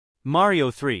Mario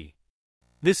 3.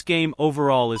 This game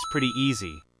overall is pretty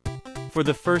easy. For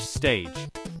the first stage,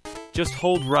 just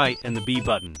hold right and the B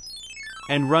button,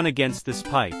 and run against this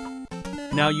pipe.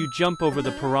 Now you jump over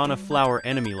the piranha flower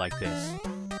enemy like this.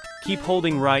 Keep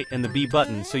holding right and the B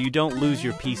button so you don't lose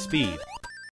your P speed.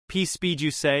 P speed you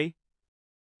say?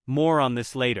 More on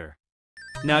this later.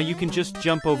 Now you can just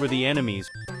jump over the enemies,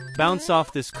 bounce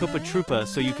off this Koopa Troopa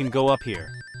so you can go up here.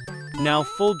 Now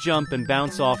full jump and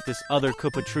bounce off this other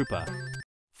Koopa Troopa.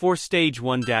 For stage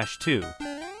 1-2,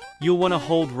 you'll want to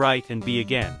hold right and B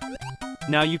again.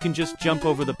 Now you can just jump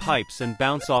over the pipes and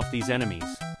bounce off these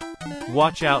enemies.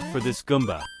 Watch out for this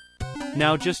Goomba.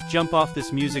 Now just jump off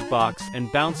this music box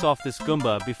and bounce off this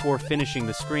Goomba before finishing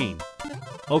the screen.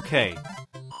 Okay,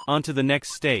 on to the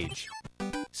next stage.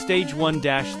 Stage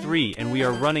 1-3 and we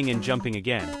are running and jumping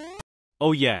again.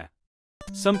 Oh yeah.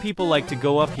 Some people like to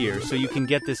go up here so you can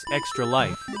get this extra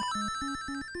life.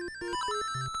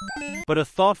 But a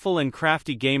thoughtful and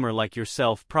crafty gamer like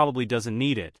yourself probably doesn't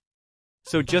need it.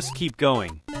 So just keep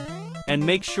going. And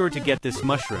make sure to get this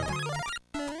mushroom.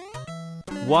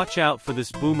 Watch out for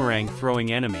this boomerang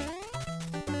throwing enemy.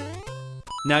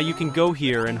 Now you can go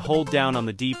here and hold down on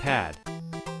the D-pad.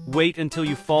 Wait until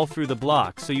you fall through the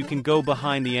block so you can go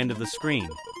behind the end of the screen.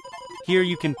 Here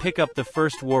you can pick up the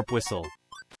first warp whistle.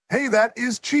 Hey, that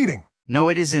is cheating. No,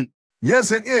 it isn't. Yes,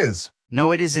 it is.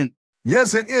 No, it isn't.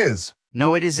 Yes, it is.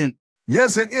 No, it isn't.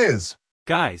 Yes, it is.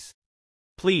 Guys,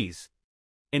 please.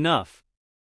 Enough.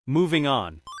 Moving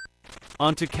on.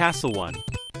 On to Castle 1.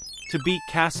 To beat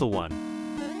Castle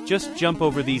 1, just jump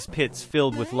over these pits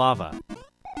filled with lava.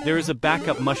 There is a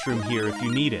backup mushroom here if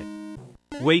you need it.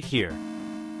 Wait here.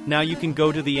 Now you can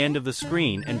go to the end of the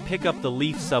screen and pick up the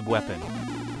leaf sub-weapon.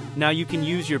 Now you can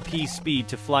use your P speed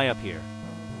to fly up here.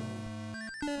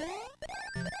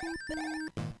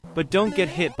 But don't get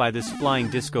hit by this flying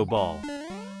disco ball.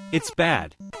 It's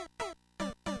bad.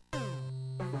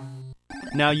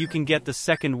 Now you can get the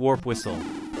second warp whistle.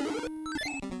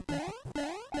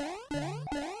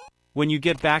 When you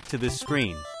get back to this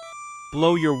screen,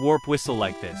 blow your warp whistle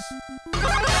like this.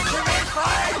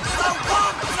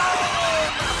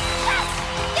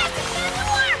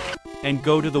 And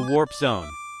go to the warp zone.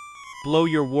 Blow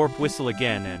your warp whistle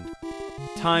again and...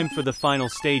 time for the final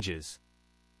stages.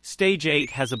 Stage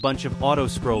 8 has a bunch of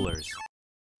auto-scrollers.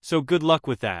 So good luck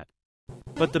with that.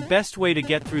 But the best way to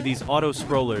get through these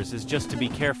auto-scrollers is just to be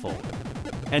careful.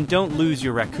 And don't lose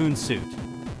your raccoon suit.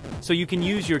 So you can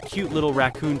use your cute little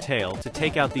raccoon tail to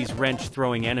take out these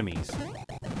wrench-throwing enemies.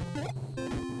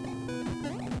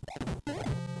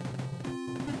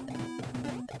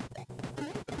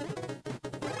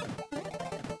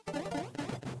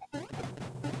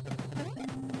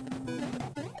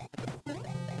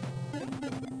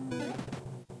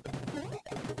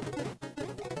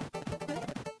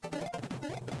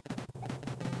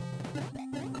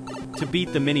 To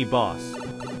beat the mini-boss,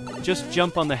 just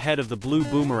jump on the head of the blue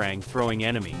boomerang throwing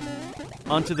enemy.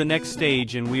 On to the next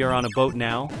stage and we are on a boat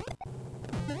now.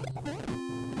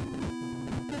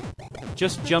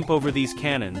 Just jump over these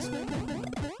cannons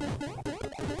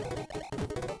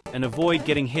and avoid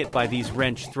getting hit by these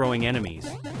wrench-throwing enemies.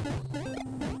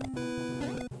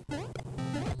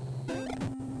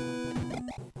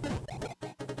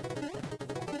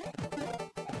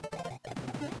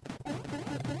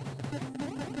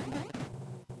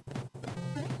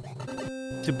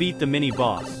 To beat the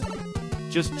mini-boss,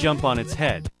 just jump on its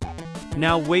head.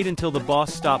 Now wait until the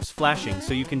boss stops flashing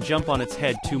so you can jump on its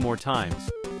head 2 more times.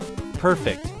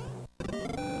 Perfect.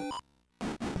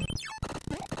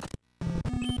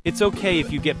 It's okay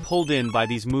if you get pulled in by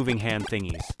these moving hand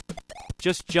thingies.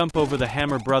 Just jump over the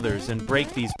Hammer Brothers and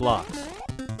break these blocks.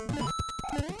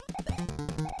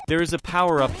 There is a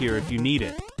power-up here if you need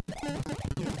it.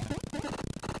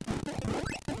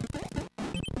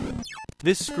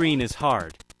 This screen is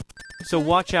hard, so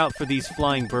watch out for these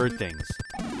flying bird things.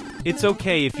 It's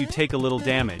okay if you take a little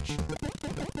damage.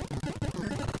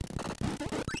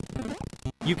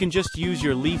 You can just use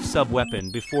your leaf sub-weapon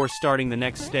before starting the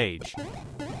next stage.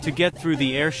 To get through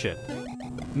the airship,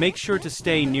 make sure to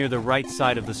stay near the right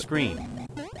side of the screen.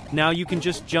 Now you can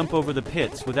just jump over the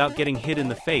pits without getting hit in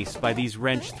the face by these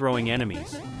wrench-throwing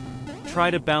enemies.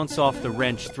 Try to bounce off the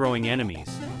wrench-throwing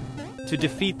enemies. To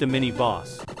defeat the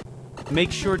mini-boss, make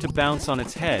sure to bounce on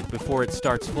its head before it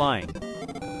starts flying.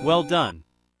 Well done.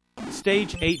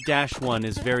 Stage 8-1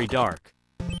 is very dark.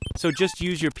 So just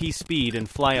use your P speed and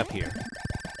fly up here.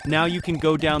 Now you can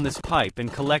go down this pipe and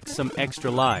collect some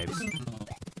extra lives.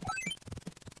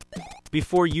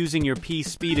 Before using your P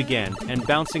speed again and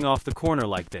bouncing off the corner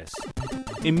like this.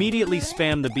 Immediately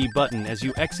spam the B button as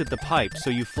you exit the pipe so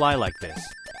you fly like this.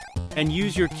 And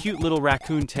use your cute little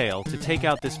raccoon tail to take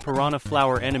out this piranha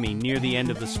flower enemy near the end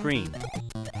of the screen.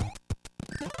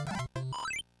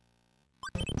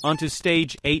 Onto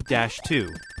stage 8-2.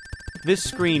 This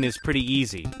screen is pretty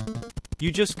easy.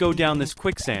 You just go down this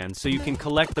quicksand so you can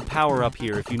collect the power up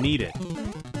here if you need it.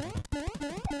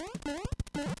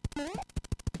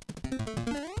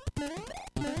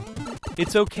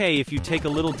 It's okay if you take a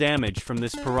little damage from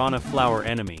this piranha flower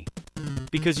enemy,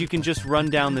 because you can just run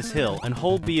down this hill and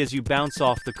hold B as you bounce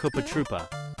off the Koopa Troopa.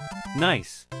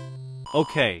 Nice.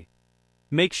 Okay.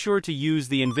 Make sure to use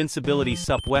the invincibility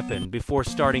sup weapon before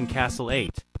starting Castle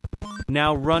 8.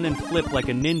 Now run and flip like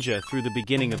a ninja through the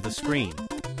beginning of the screen.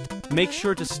 Make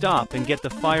sure to stop and get the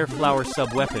fire flower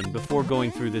sub weapon before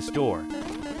going through this door.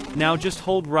 Now just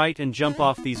hold right and jump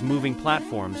off these moving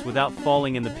platforms without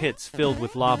falling in the pits filled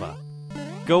with lava.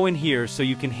 Go in here so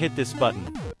you can hit this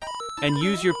button. And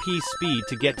use your P speed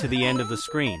to get to the end of the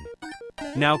screen.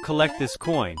 Now collect this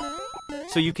coin.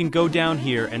 So you can go down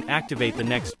here and activate the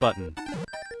next button.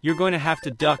 You're going to have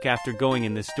to duck after going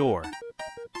in this door.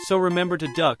 So remember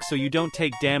to duck so you don't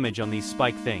take damage on these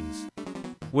spike things.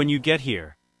 When you get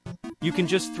here, you can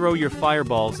just throw your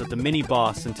fireballs at the mini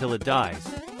boss until it dies.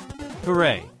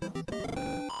 Hooray!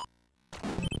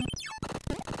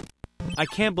 I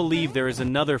can't believe there is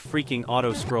another freaking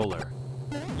auto-scroller.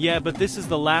 Yeah, but this is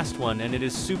the last one and it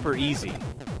is super easy.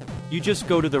 You just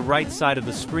go to the right side of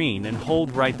the screen and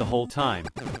hold right the whole time.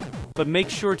 But make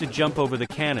sure to jump over the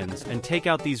cannons and take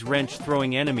out these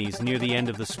wrench-throwing enemies near the end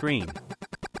of the screen.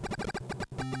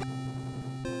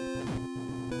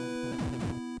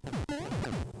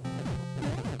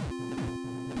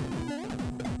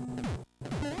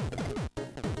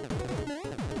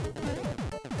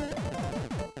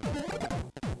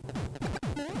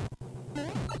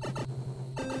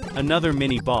 Another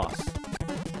mini boss.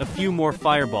 A few more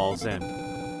fireballs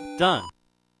and done.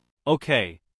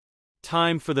 Okay.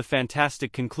 Time for the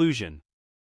fantastic conclusion.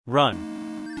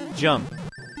 Run. Jump.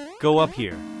 Go up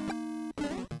here.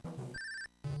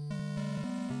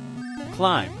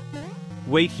 Climb.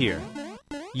 Wait here.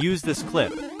 Use this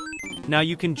clip. Now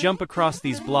you can jump across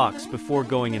these blocks before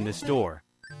going in this door.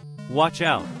 Watch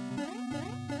out.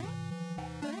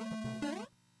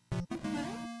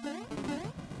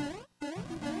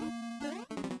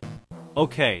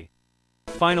 Okay.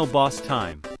 Final boss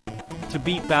time. To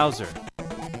beat Bowser,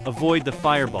 avoid the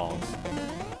fireballs,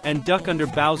 and duck under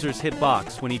Bowser's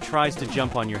hitbox when he tries to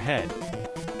jump on your head.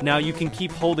 Now you can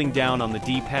keep holding down on the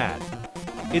D-pad.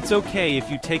 It's okay if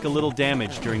you take a little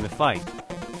damage during the fight.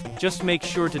 Just make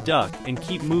sure to duck and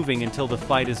keep moving until the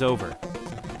fight is over.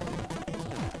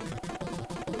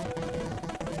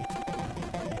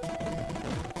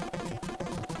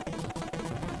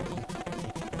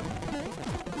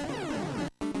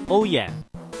 Oh yeah.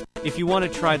 If you want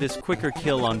to try this quicker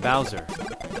kill on Bowser,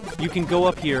 you can go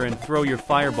up here and throw your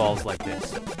fireballs like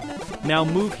this. Now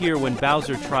move here when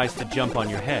Bowser tries to jump on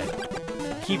your head.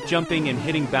 Keep jumping and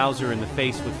hitting Bowser in the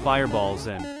face with fireballs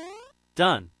and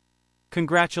done.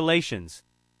 Congratulations.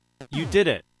 You did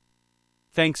it.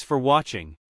 Thanks for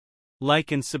watching.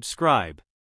 Like and subscribe.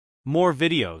 More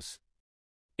videos.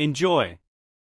 Enjoy.